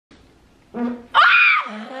That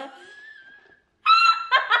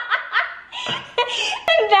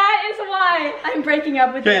is why I'm breaking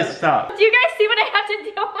up with you. Okay, stop. Do you guys see what I have to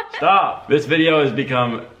deal with? Stop. This video has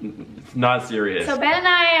become not serious. So Ben and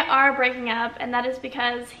I are breaking up, and that is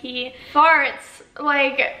because he farts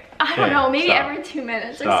like, I don't know, maybe every 2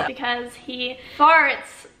 minutes or so. Because he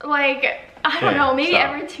farts like, I don't know, maybe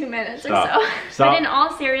every 2 minutes or so. But in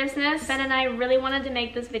all seriousness, Ben and I really wanted to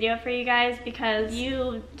make this video for you guys because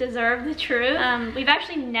you deserve the truth. We've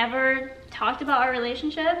actually never talked about our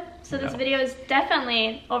relationship, so this video is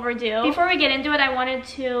definitely overdue. Before we get into it, I wanted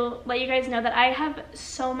to let you guys know that I have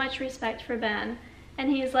so much respect for Ben. And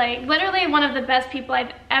he's like literally one of the best people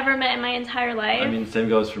I've ever met in my entire life. I mean, same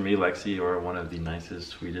goes for me, Lexi. You're one of the nicest,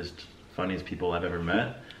 sweetest, funniest people I've ever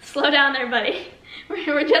met. Slow down there, buddy.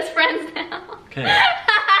 We're just friends now. Okay.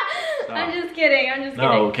 I'm just kidding. I'm just kidding.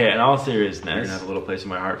 No, okay. In all seriousness, you're gonna have a little place in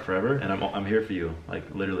my heart forever, and I'm here for you. Like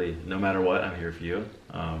literally, no matter what, I'm here for you.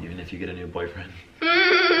 Even if you get a new boyfriend,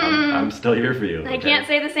 I'm still here for you. I can't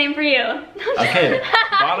say the same for you. Okay.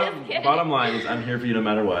 Bottom line is, I'm here for you no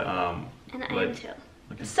matter what. And I am too.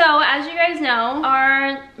 Okay. So, as you guys know,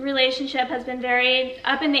 our relationship has been very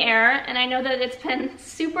up in the air, and I know that it's been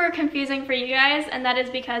super confusing for you guys, and that is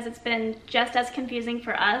because it's been just as confusing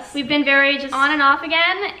for us. We've been very just on and off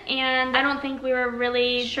again, and I don't think we were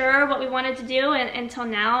really sure what we wanted to do until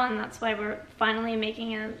now, and that's why we're finally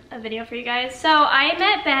making a video for you guys. So, I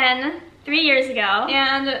met Ben 3 years ago,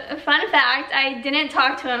 and fun fact, I didn't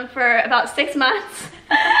talk to him for about 6 months.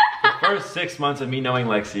 The first 6 months of me knowing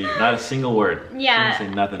Lexi, not a single word. Yeah. She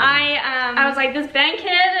didn't say nothing. I was like, this Ben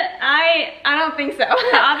kid, I don't think so.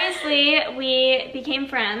 Obviously, we became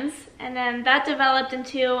friends, and then that developed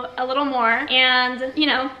into a little more, and you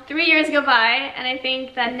know, 3 years go by, and I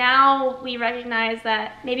think that now we recognize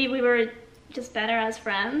that maybe we were just better as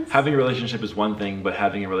friends. Having a relationship is one thing, but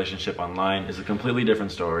having a relationship online is a completely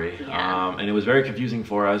different story. Yeah. And it was very confusing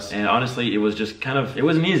for us, and honestly, it was just kind of, it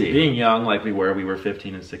wasn't easy. Being young like we were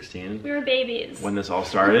 15 and 16. We were babies. When this all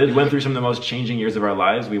started. We went through some of the most changing years of our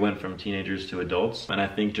lives. We went from teenagers to adults, and I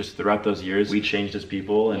think just throughout those years, we changed as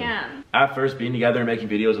people. And at first, being together and making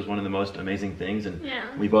videos was one of the most amazing things, and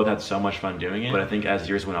we both had so much fun doing it. But I think as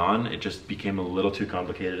years went on, it just became a little too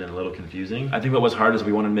complicated and a little confusing. I think what was hard is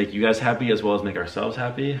we wanted to make you guys happy as well as make ourselves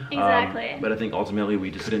happy. Exactly. But I think ultimately we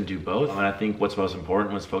just couldn't do both. And I think what's most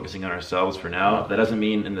important was focusing on ourselves for now. That doesn't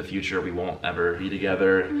mean in the future we won't ever be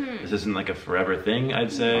together. This isn't like a forever thing,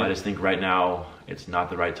 I'd say. I just think right now it's not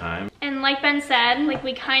the right time. And like Ben said, like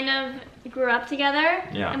we kind of grew up together.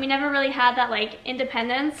 Yeah. And we never really had that like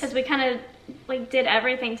independence because we kind of like did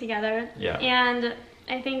everything together. Yeah. And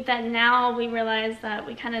I think that now we realize that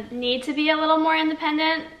we kind of need to be a little more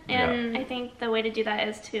independent, and I think the way to do that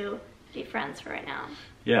is to be friends for right now.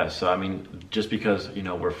 Yeah, so I mean, just because, you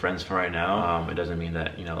know, we're friends for right now, it doesn't mean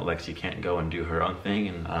that, you know, Lexi can't go and do her own thing,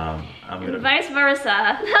 and I'm gonna... And vice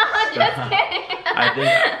versa. No, just kidding.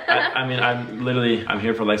 I'm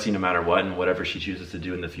here for Lexi no matter what, and whatever she chooses to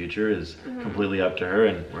do in the future is completely up to her,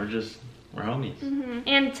 and we're homies.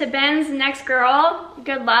 And to Ben's next girl,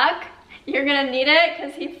 good luck. You're gonna need it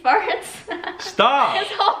because he farts. Stop! His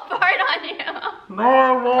whole fart on you. No,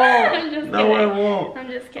 I won't. I'm just kidding. No, I won't. I'm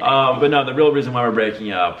just kidding. But no, the real reason why we're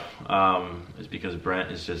breaking up is because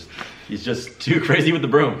Brent is he's just too crazy with the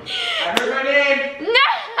broom. I heard my name. No!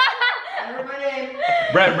 I heard my name.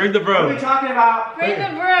 Brent, bring the broom. What are we talking about? Bring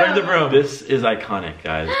the broom. Bring the broom. This is iconic,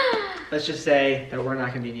 guys. Let's just say that we're not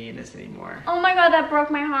gonna be needing this anymore. Oh my god, that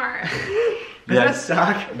broke my heart. Does that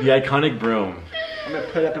suck? The iconic broom. I'm gonna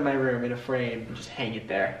put it up in my room in a frame and just hang it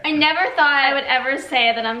there. I never thought I would ever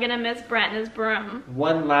say that I'm gonna miss Brent and his broom.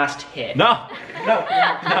 One last hit. No! No!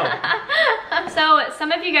 So,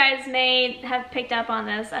 some of you guys may have picked up on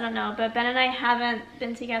this, I don't know, but Ben and I haven't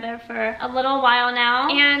been together for a little while now,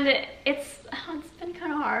 and it's been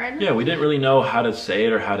kind of hard. Yeah, we didn't really know how to say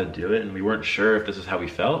it or how to do it, and we weren't sure if this is how we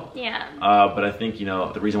felt. Yeah. But I think, you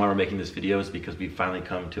know, the reason why we're making this video is because we've finally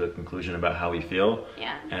come to a conclusion about how we feel.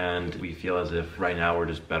 Yeah. And we feel as if right now we're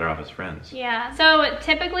just better off as friends. Yeah. So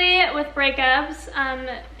typically with breakups,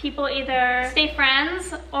 people either stay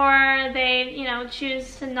friends or they, you know,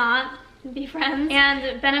 choose to not be friends.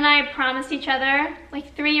 And Ben and I promised each other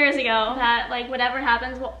like 3 years ago that like whatever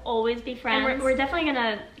happens we'll always be friends. And we're definitely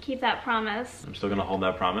gonna keep that promise. I'm still gonna hold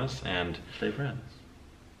that promise and stay friends.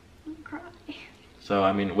 I'll cry. So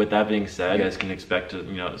I mean, with that being said, you guys can expect to,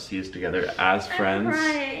 you know, see us together as friends. I'm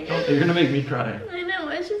crying. You're gonna make me cry. I know,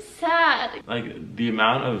 it's just sad. Like the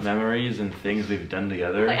amount of memories and things we've done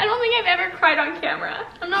together. Like, I don't think I've ever cried on camera.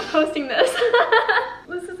 I'm not posting this.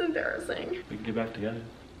 This is embarrassing. We can get back together.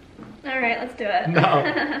 Alright, let's do it.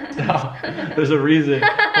 No, stop. There's a reason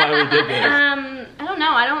why we did this. I don't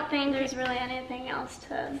know. I don't think there's really anything else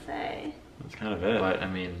to say. That's kind of it. But I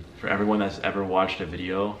mean, for everyone that's ever watched a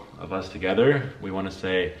video of us together, we want to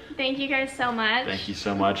say thank you guys so much. Thank you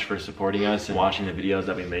so much for supporting us and watching the videos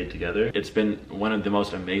that we made together. It's been one of the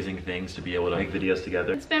most amazing things to be able to make videos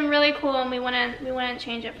together. It's been really cool, and we wouldn't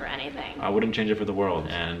change it for anything. I wouldn't change it for the world,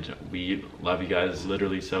 and we love you guys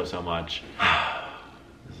literally so much.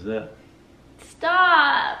 This is it.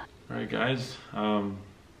 Stop. All right, guys.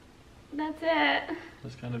 That's it.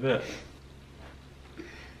 That's kind of it.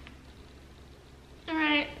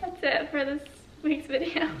 Alright, that's it for this week's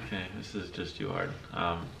video. Okay, this is just too hard.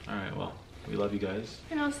 Alright, well, we love you guys.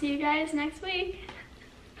 And I'll see you guys next week.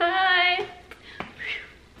 Bye!